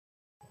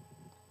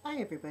Hi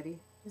everybody,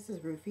 this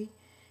is Ruffie.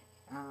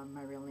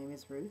 My real name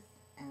is Ruth,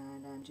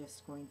 and I'm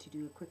just going to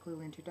do a quick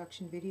little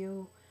introduction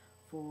video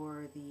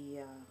for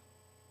the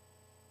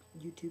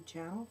YouTube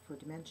channel for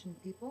Dimension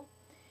people.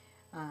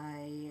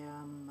 I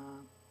am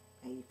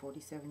a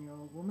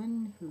 47-year-old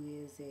woman who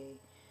is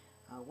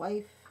a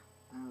wife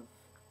of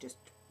just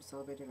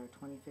celebrated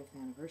our 25th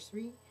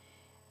anniversary,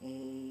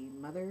 a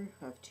mother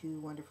of two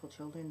wonderful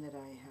children that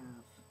I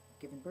have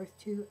given birth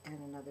to, and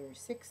another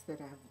 6 that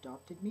have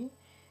adopted me,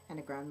 and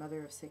a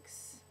grandmother of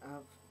 6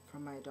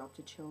 from my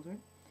adopted children.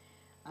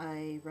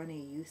 I run a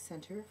youth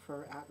center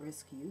for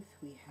at-risk youth.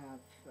 We have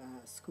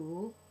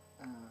school,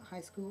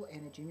 high school,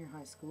 and a junior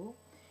high school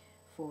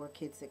for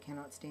kids that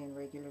cannot stay in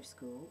regular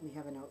school. We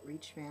have an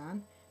outreach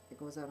van that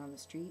goes out on the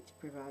street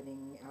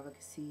providing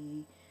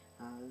advocacy,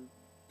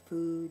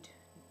 food,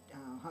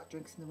 hot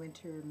drinks in the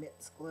winter,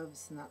 mitts,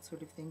 gloves, and that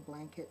sort of thing,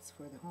 blankets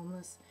for the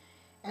homeless,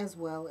 as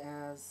well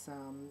as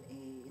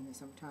in the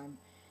summertime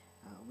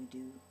we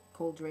do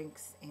cold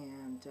drinks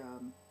and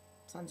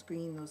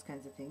sunscreen, those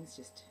kinds of things,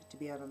 just to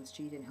be out on the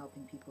street and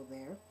helping people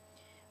there.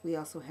 We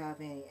also have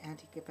an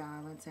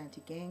anti-violence,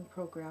 anti-gang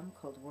program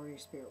called Warrior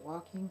Spirit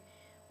Walking,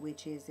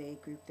 which is a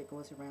group that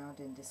goes around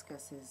and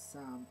discusses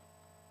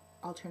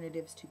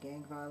alternatives to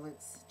gang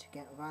violence,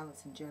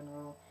 violence in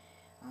general.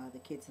 The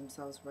kids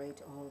themselves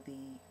write all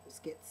the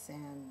skits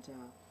and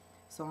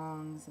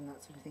songs and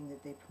that sort of thing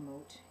that they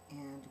promote,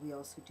 and we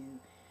also do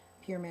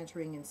peer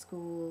mentoring in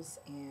schools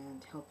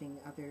and helping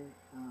other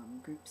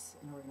groups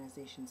and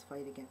organizations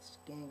fight against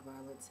gang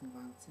violence and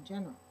violence in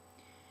general.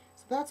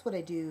 So that's what I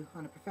do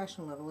on a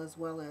professional level, as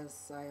well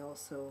as I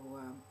also,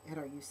 at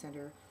our youth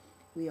center,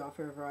 we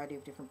offer a variety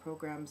of different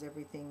programs,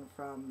 everything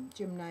from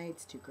gym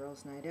nights to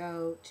girls' night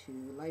out to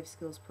life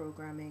skills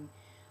programming,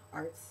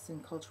 arts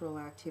and cultural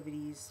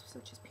activities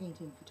such as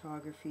painting,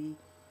 photography,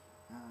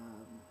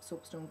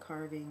 soapstone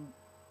carving.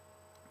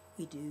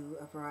 We do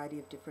a variety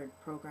of different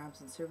programs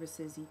and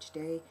services each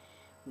day.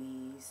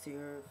 We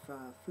serve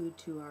food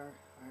to our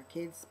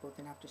kids, both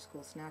an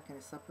after-school snack and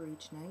a supper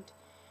each night.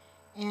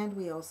 And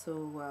we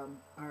also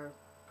are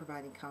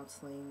providing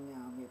counseling.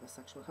 We have a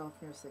sexual health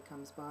nurse that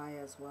comes by,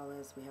 as well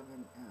as we have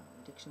an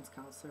addictions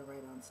counselor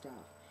right on staff.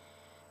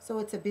 So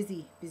it's a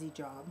busy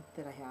job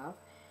that I have.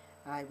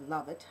 I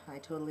love it. I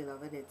totally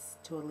love it. It's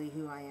totally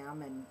who I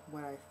am and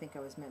what I think I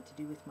was meant to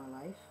do with my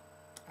life.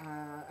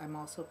 I'm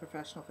also a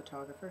professional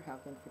photographer,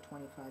 have been for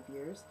 25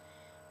 years.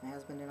 My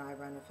husband and I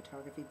run a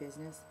photography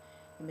business.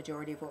 The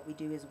majority of what we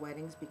do is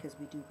weddings, because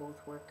we do both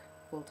work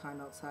full-time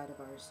outside of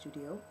our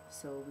studio.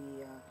 So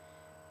we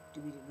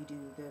do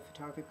the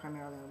photography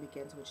primarily on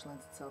weekends, which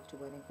lends itself to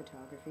wedding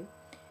photography.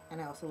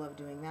 And I also love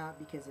doing that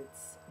because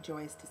it's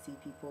joyous to see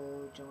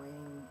people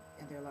joining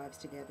their lives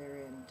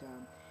together and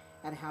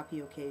at a happy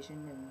occasion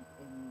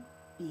and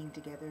being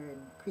together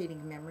and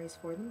creating memories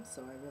for them.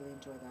 So I really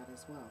enjoy that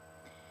as well.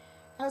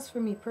 As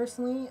for me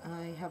personally,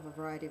 I have a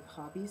variety of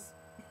hobbies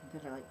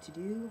that I like to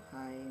do.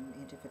 I'm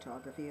into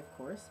photography, of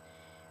course,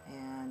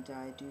 and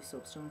I do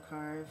soapstone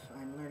carve.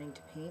 I'm learning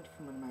to paint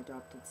from one of my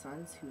adopted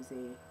sons, who's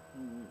a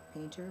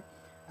painter.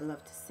 I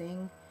love to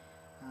sing.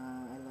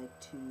 I like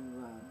to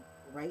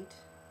write,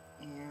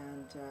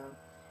 and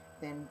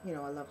then,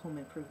 I love home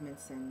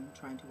improvements and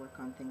trying to work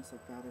on things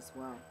like that as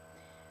well.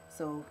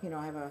 So,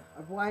 I have a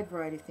wide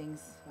variety of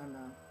things. I'm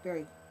a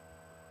very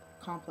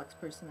complex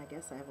person, I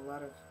guess. I have a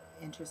lot of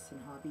interests and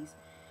hobbies.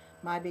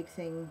 My big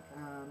thing,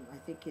 I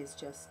think, is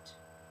just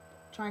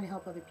trying to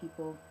help other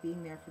people,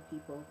 being there for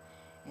people,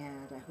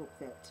 and I hope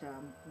that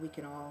we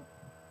can all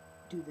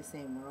do the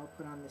same. We're all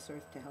put on this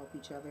earth to help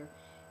each other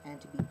and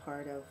to be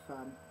part of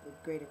the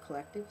greater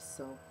collective.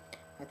 So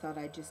I thought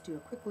I'd just do a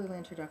quick little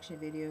introduction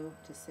video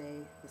to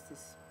say this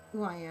is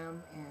who I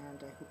am, and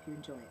I hope you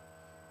enjoy it.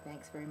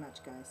 Thanks very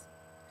much, guys.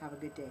 Have a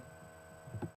good day.